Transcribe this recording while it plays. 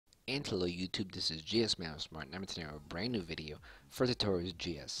And hello YouTube, this is GSmanimsmart and I'm today on a brand new video for Tutorials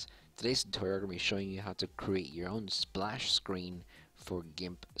GS. Today's tutorial I'm going to be showing you how to create your own splash screen for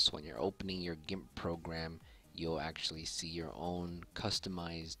GIMP. So when you're opening your GIMP program, you'll actually see your own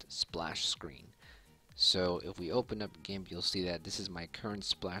customized splash screen. So if we open up GIMP, you'll see that this is my current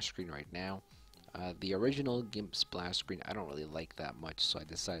splash screen right now. The original GIMP splash screen I don't really like that much, so I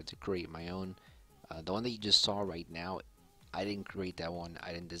decided to create my own. The one that you just saw right now, I didn't create that one,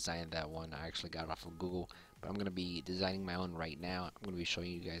 I didn't design that one, I actually got it off of Google, but I'm going to be designing my own right now. I'm going to be showing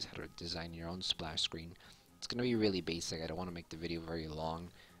you guys how to design your own splash screen. It's going to be really basic. I don't want to make the video very long.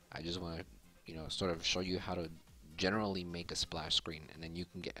 I just want to, sort of show you how to generally make a splash screen, and then you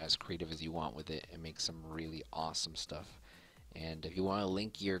can get as creative as you want with it and make some really awesome stuff. And if you want to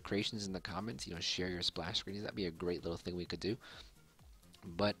link your creations in the comments, share your splash screens, that'd be a great little thing we could do.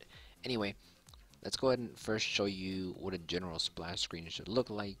 But anyway, let's go ahead and first show you what a general splash screen should look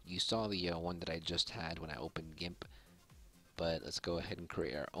like. You saw the one that I just had when I opened GIMP, but let's go ahead and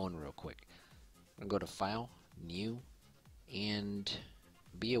create our own real quick. I'm going to go to File, New, and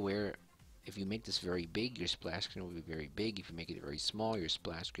be aware if you make this very big, your splash screen will be very big. If you make it very small, your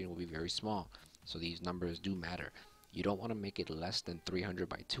splash screen will be very small. So these numbers do matter. You don't want to make it less than 300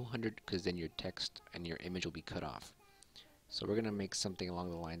 by 200 because then your text and your image will be cut off. So we're going to make something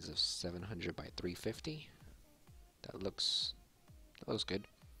along the lines of 700 by 350. That looks good.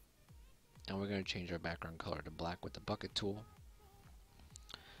 And we're going to change our background color to black with the bucket tool.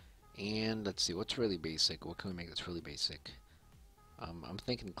 And let's see, what's really basic? What can we make that's really basic? I'm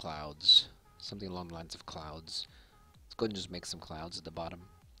thinking clouds, something along the lines of clouds. Let's go ahead and just make some clouds at the bottom.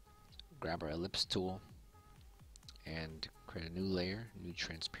 Grab our ellipse tool and create a new layer, new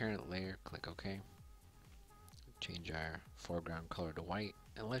transparent layer. Click OK. Change our foreground color to white,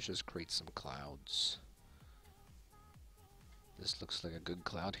 and let's just create some clouds. This looks like a good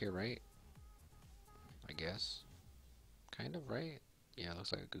cloud here, right? I guess. Kind of, right? Yeah, it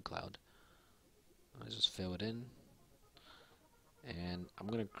looks like a good cloud. Let's just fill it in. And I'm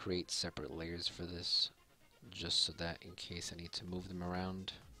going to create separate layers for this, just so that in case I need to move them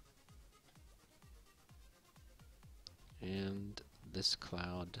around. And this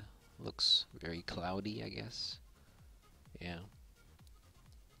cloud looks very cloudy, I guess. Yeah.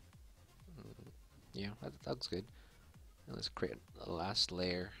 Yeah, that looks good. And let's create a last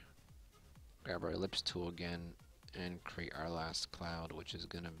layer. Grab our ellipse tool again and create our last cloud, which is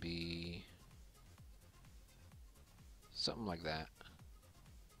going to be something like that.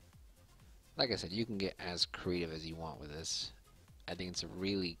 Like I said, you can get as creative as you want with this. I think it's a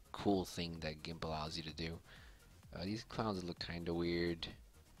really cool thing that GIMP allows you to do. These clouds look kind of weird.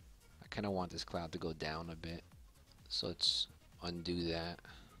 I kind of want this cloud to go down a bit. So let's undo that.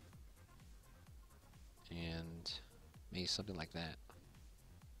 And maybe something like that.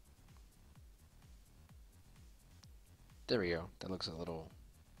 There we go. That looks a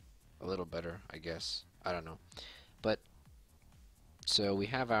little better, I guess. I don't know. But so we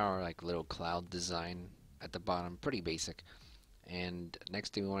have our little cloud design at the bottom, pretty basic. And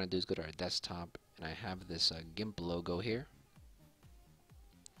next thing we want to do is go to our desktop, and I have this GIMP logo here.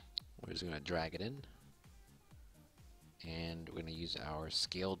 We're just going to drag it in, and we're going to use our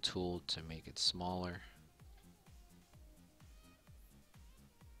scale tool to make it smaller.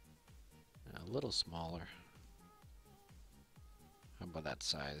 A little smaller. How about that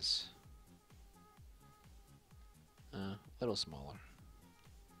size? A little smaller.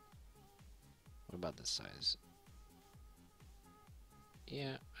 What about this size?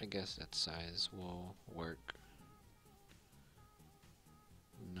 Yeah, I guess that size will work.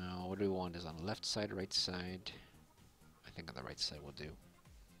 Now, what do we want? Is on the left side, right side? I think on the right side will do.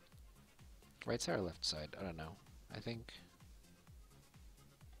 Right side or left side? I don't know. I think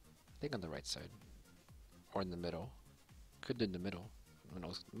on the right side. Or in the middle. Could do in the middle.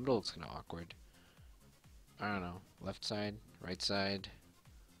 Middle looks kind of awkward. I don't know. Left side, right side.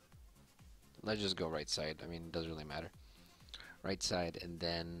 Let's just go right side. I mean, it doesn't really matter. Right side, and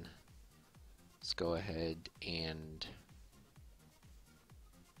then let's go ahead and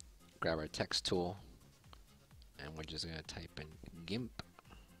grab our text tool, and we're just going to type in GIMP.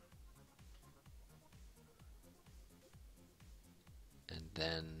 And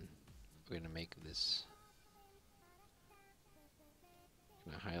then we're going to make this,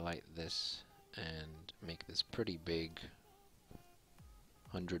 going to highlight this and make this pretty big.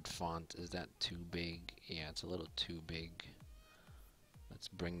 100 font, is that too big? Yeah, it's a little too big. Let's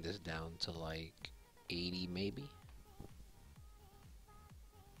bring this down to like 80 maybe.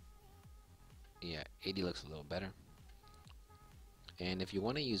 Yeah, 80 looks a little better. And if you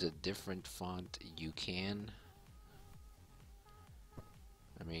want to use a different font, you can.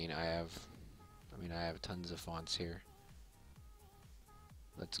 I have tons of fonts here.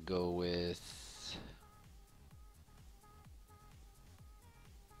 Let's go with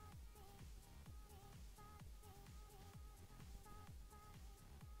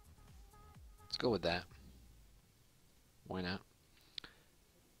that. Why not?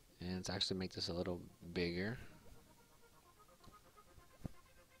 And let's actually make this a little bigger.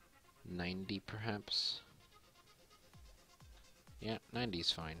 90 perhaps. Yeah, 90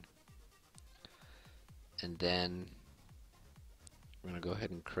 is fine. And then we're going to go ahead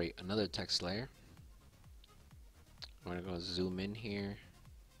and create another text layer. I'm going to go zoom in here,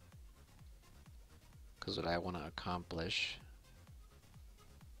 because what I want to accomplish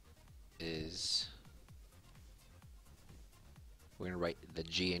is we're going to write the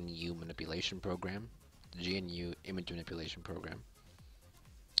GNU manipulation program, the GNU image manipulation program.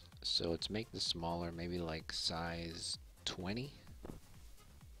 So let's make this smaller, maybe like size 20.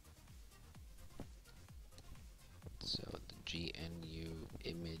 So the GNU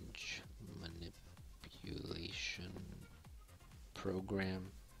image manipulation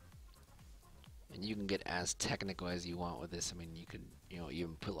program. And you can get as technical as you want with this. I mean, you could,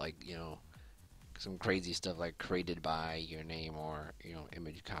 even put like, some crazy stuff like created by your name, or,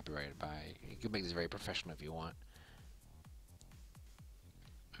 image copyrighted by. You can make this very professional if you want.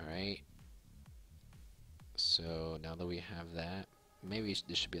 Alright. So now that we have that, maybe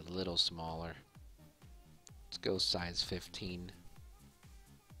this should be a little smaller. Let's go size 15.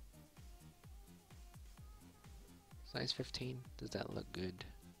 Size 15? Does that look good?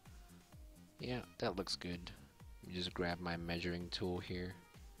 Yeah, that looks good. Let me just grab my measuring tool here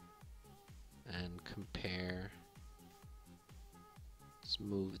and compare. Let's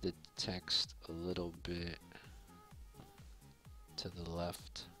move the text a little bit to the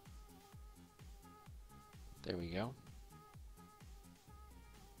left. There we go.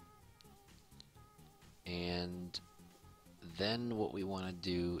 And then what we want to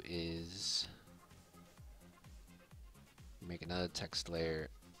do is make another text layer,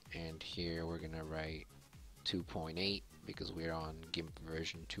 and here we're gonna write 2.8 because we're on GIMP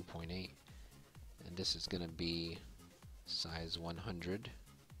version 2.8, and this is gonna be size 100.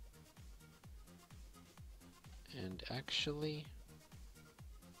 And actually,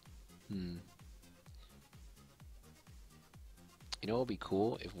 what would be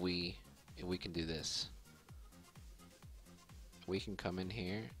cool if we can do this. We can come in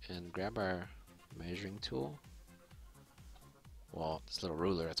here and grab our measuring tool. Well, this little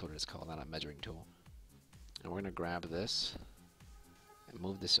ruler, that's what it's called, not a measuring tool. And we're gonna grab this and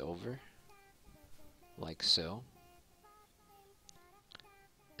move this over like so.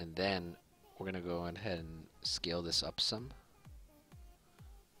 And then we're gonna go ahead and scale this up some.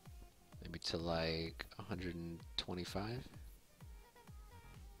 Maybe to like 125.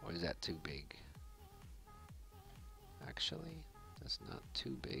 Or is that too big? Actually, that's not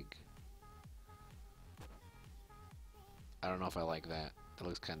too big. I don't know if I like that. That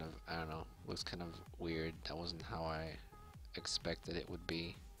looks kind of, I don't know, looks kind of weird. That wasn't how I expected it would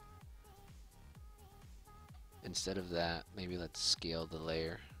be. Instead of that, maybe let's scale the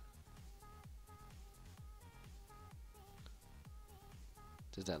layer.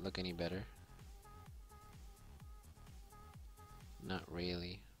 Does that look any better? Not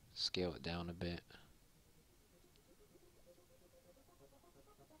really. Scale it down a bit.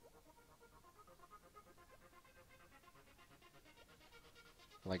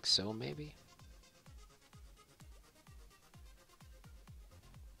 Like so, maybe?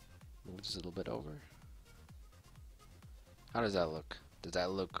 Move just a little bit over. How does that look? Does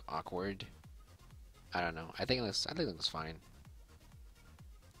that look awkward? I don't know. I think it looks fine.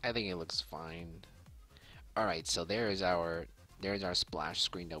 I think it looks fine. Alright, so there's our splash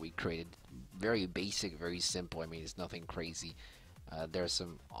screen that we created. Very basic, very simple. I mean, it's nothing crazy. There's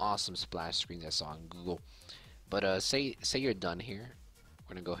some awesome splash screens I saw on Google. But say you're done here.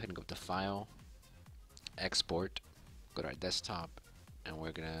 We're gonna go ahead and go to File, Export, go to our desktop, and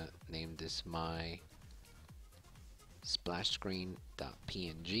we're gonna name this my splash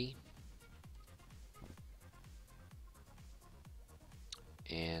screen.png.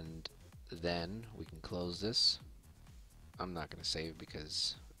 And then we can close this. I'm not gonna save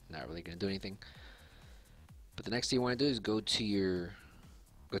because I'm not really gonna do anything. But the next thing you want to do is go to your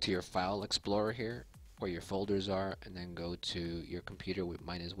file explorer here, where your folders are, and then go to your computer.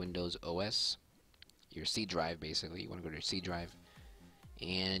 Mine is Windows OS, your C drive basically. You want to go to your C drive,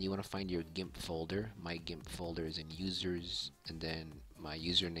 and you want to find your GIMP folder. My GIMP folder is in users, and then my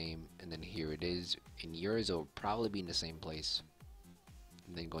username, and then here it is. In yours, it will probably be in the same place.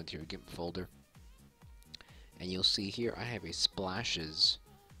 And then go into your GIMP folder, and you'll see here I have a splashes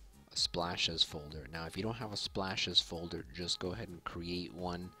splashes folder. Now if you don't have a splashes folder, just go ahead and create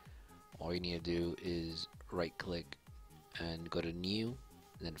one. All you need to do is right click and go to new,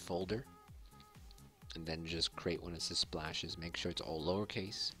 then folder, and then just create one that says splashes. Make sure it's all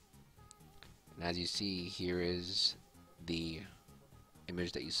lowercase. And as you see, here is the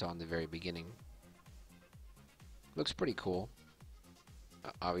image that you saw in the very beginning. Looks pretty cool.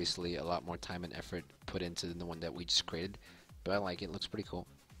 Obviously a lot more time and effort put into the one that we just created, but I like it. It looks pretty cool.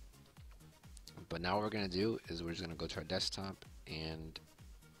 But now what we're going to do is we're just going to go to our desktop and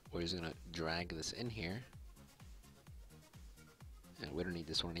we're just going to drag this in here. And we don't need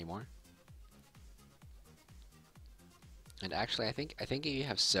this one anymore. And actually I think if you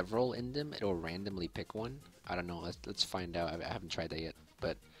have several in them, it'll randomly pick one. I don't know. Let's find out. I haven't tried that yet.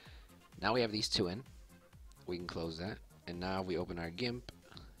 But now we have these two in. We can close that. And now we open our GIMP.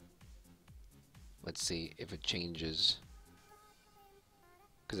 Let's see if it changes.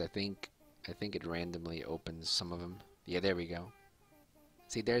 Because I think it randomly opens some of them. Yeah, there we go.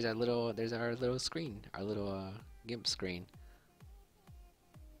 See, there's our little screen, our little GIMP screen.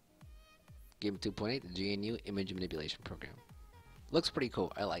 GIMP 2.8, the GNU image manipulation program. Looks pretty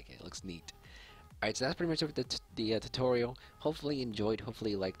cool. I like it. It looks neat. Alright, so that's pretty much the tutorial. Hopefully you enjoyed.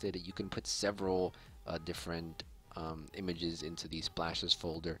 Hopefully you liked it. You can put several different images into the splashes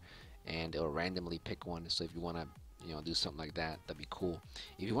folder, and it'll randomly pick one. So if you want to, do something like that, that'd be cool.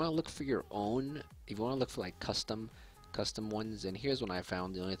 If you want to look for your own, if you want to look for like custom ones, and here's one I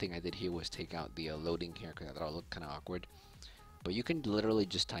found. The only thing I did here was take out the loading here because I thought it looked kind of awkward. But you can literally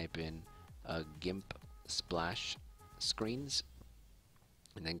just type in GIMP splash screens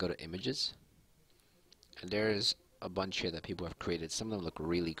and then go to images, and there's a bunch here that people have created. Some of them look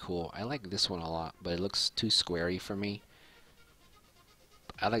really cool. I like this one a lot, but it looks too squarey for me.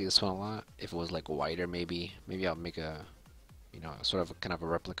 I like this one a lot. If it was like wider, maybe I'll make a sort of kind of a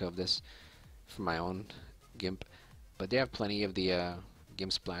replica of this for my own GIMP. But they have plenty of the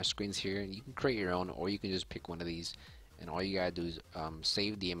GIMP splash screens here. You can create your own, or you can just pick one of these, and all you gotta do is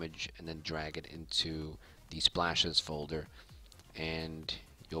save the image and then drag it into the splashes folder, and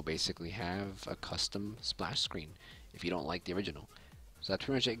you'll basically have a custom splash screen if you don't like the original. So that's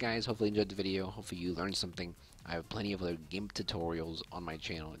pretty much it, guys. Hopefully you enjoyed the video. Hopefully you learned something. I have plenty of other GIMP tutorials on my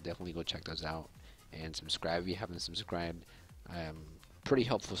channel. Definitely go check those out and subscribe if you haven't subscribed. Pretty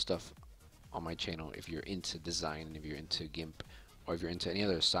helpful stuff on my channel if you're into design, if you're into GIMP, or if you're into any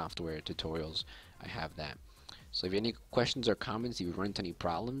other software tutorials. I have that. So if you have any questions or comments, if you run into any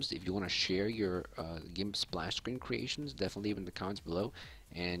problems, if you want to share your GIMP splash screen creations, definitely leave in the comments below.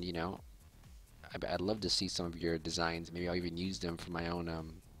 And I'd love to see some of your designs. Maybe I'll even use them for my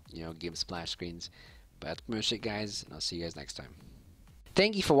own GIMP splash screens. But that's pretty much it, guys, and I'll see you guys next time.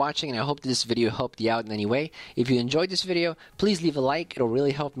 Thank you for watching, and I hope this video helped you out in any way. If you enjoyed this video, please leave a like. It'll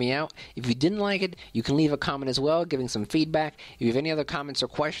really help me out. If you didn't like it, you can leave a comment as well, giving some feedback. If you have any other comments or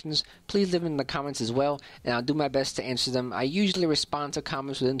questions, please leave them in the comments as well, and I'll do my best to answer them. I usually respond to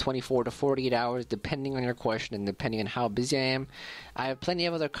comments within 24 to 48 hours, depending on your question and depending on how busy I am. I have plenty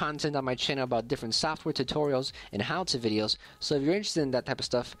of other content on my channel about different software tutorials and how-to videos, so if you're interested in that type of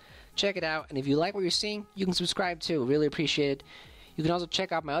stuff, check it out. And if you like what you're seeing, you can subscribe too. Really appreciate it. You can also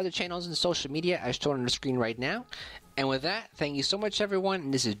check out my other channels and social media as shown on the screen right now. And with that, thank you so much, everyone.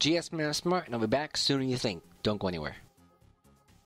 And this is GSmanimsmart, and I'll be back sooner than you think. Don't go anywhere.